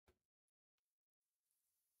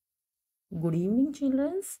Good evening,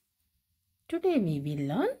 children. Today we will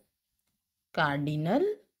learn cardinal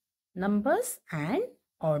numbers and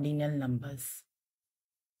ordinal numbers.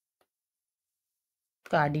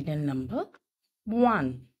 Cardinal number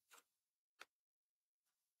 1.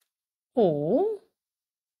 O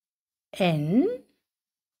N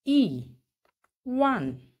E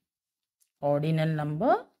 1. Ordinal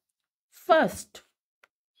number first.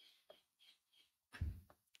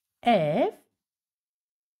 F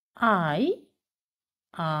I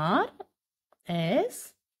R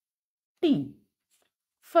S T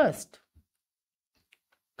first.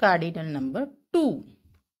 Cardinal number 2.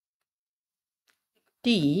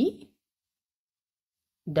 T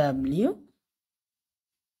W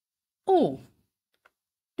O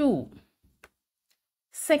 2.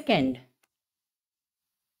 Second.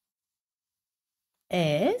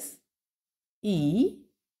 S E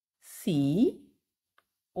C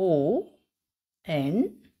O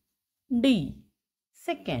N D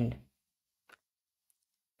second.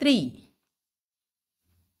 3.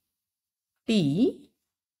 T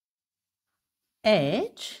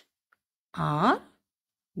H R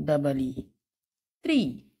E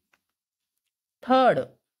 3. Third.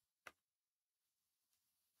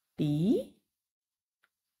 T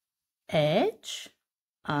H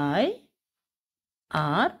I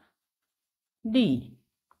R D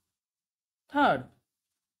third.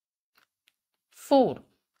 4.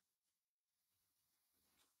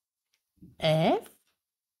 F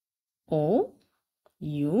O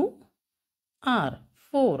U R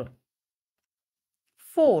 4.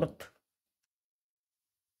 Fourth.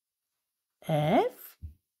 F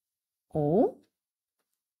O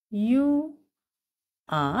U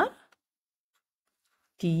R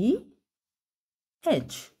T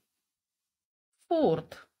H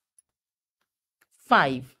fourth.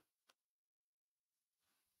 5.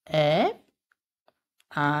 F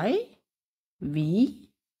I V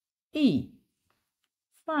E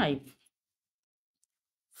 5.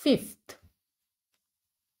 Fifth.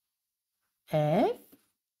 F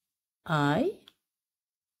I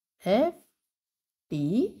F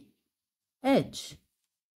T H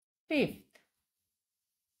fifth.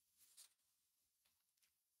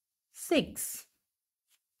 6.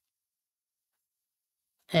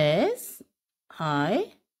 S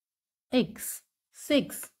I X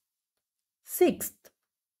 6. Sixth.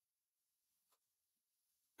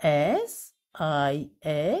 S I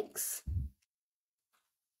X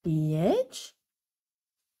T H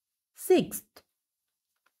sixth.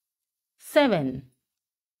 7.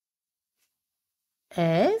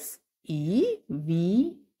 S E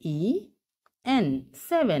V E N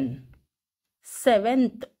 7.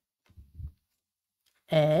 Seventh.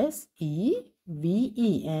 S E V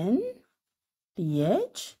E N T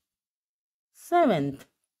H seventh.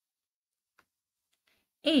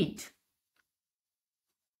 8.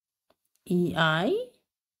 E I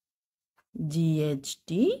G H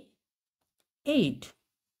T 8.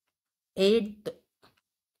 Eighth.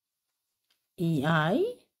 E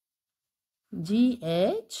I G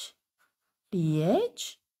H T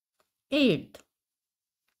H eighth.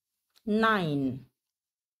 9.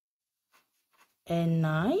 N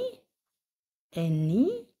I N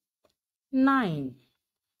E 9.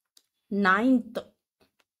 Ninth.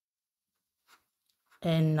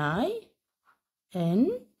 N I N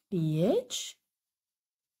T H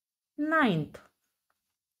ninth.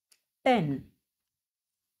 10.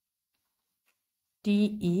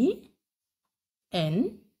 T E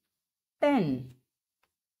N 10.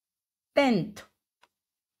 Tenth.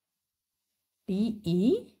 T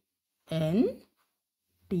E N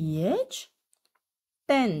T H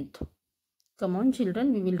tenth. Come on,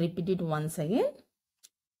 children, we will repeat it once again.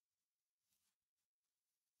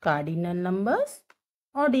 Cardinal numbers,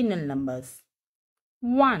 ordinal numbers.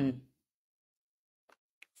 1.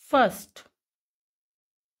 First.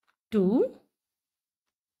 2.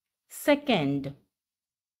 Second.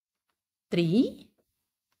 3.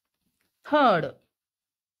 Third.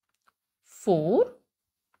 4.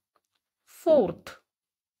 Fourth.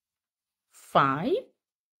 5.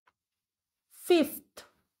 Fifth.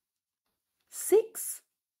 6.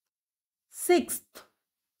 Sixth.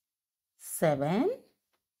 7.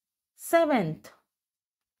 Seventh.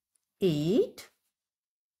 8.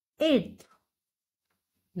 Eighth.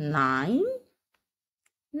 9.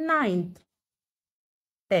 Ninth.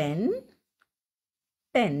 10.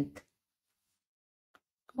 Tenth.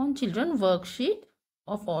 Come on, children, worksheet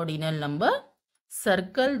of ordinal number.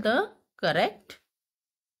 Circle the correct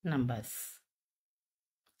numbers.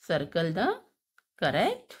 Circle the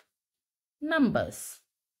correct numbers.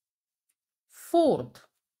 Fourth.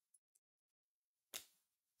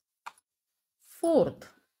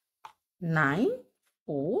 9,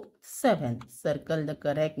 4, 7. Circle the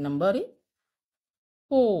correct number in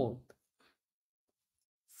fourth.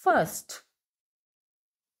 First,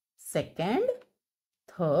 second,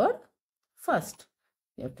 third, first.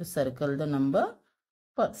 You have to circle the number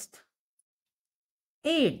first.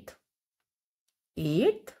 Eighth,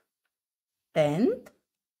 8th, 10th,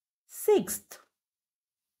 6th.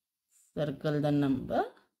 Circle the number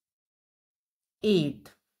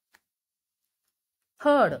 8.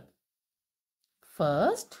 Third,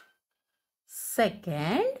 first,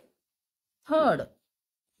 second, third.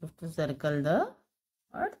 You have to circle the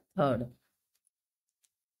word third.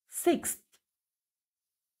 Sixth,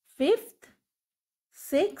 fifth,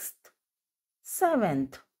 sixth,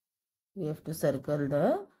 seventh. We have to circle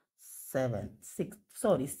the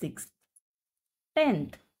sixth.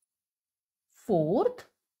 10th, 4th,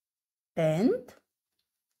 10th,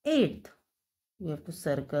 8th. We have to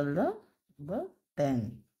circle the number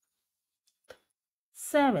 10.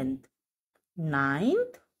 7th,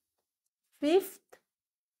 9th, 5th,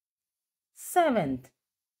 7th.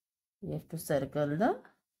 We have to circle the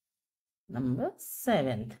number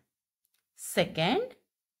 7th. Second,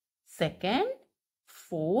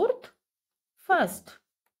 4th, first.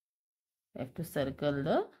 We have to circle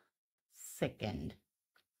the second.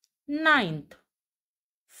 9th,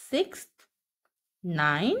 6th,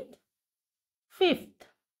 9th, 5th.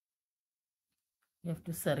 You have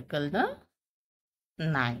to circle the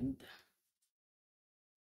 9th.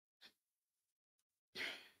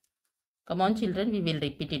 Come on children, we will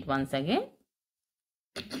repeat it once again.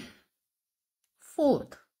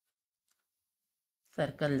 4th.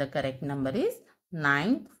 Circle the correct number is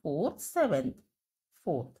 9th, 4th, 7th.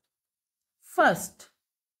 4th. First.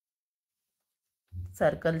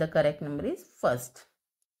 Circle the correct number is first.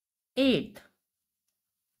 8th.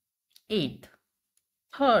 8th.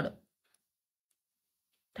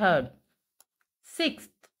 Third. 6th.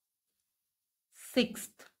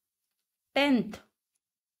 6th. 10th.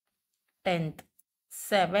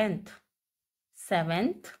 7th.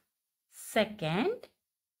 2nd.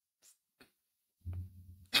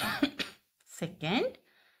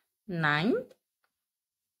 9th.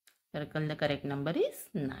 Circle the correct number is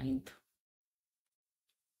 9th.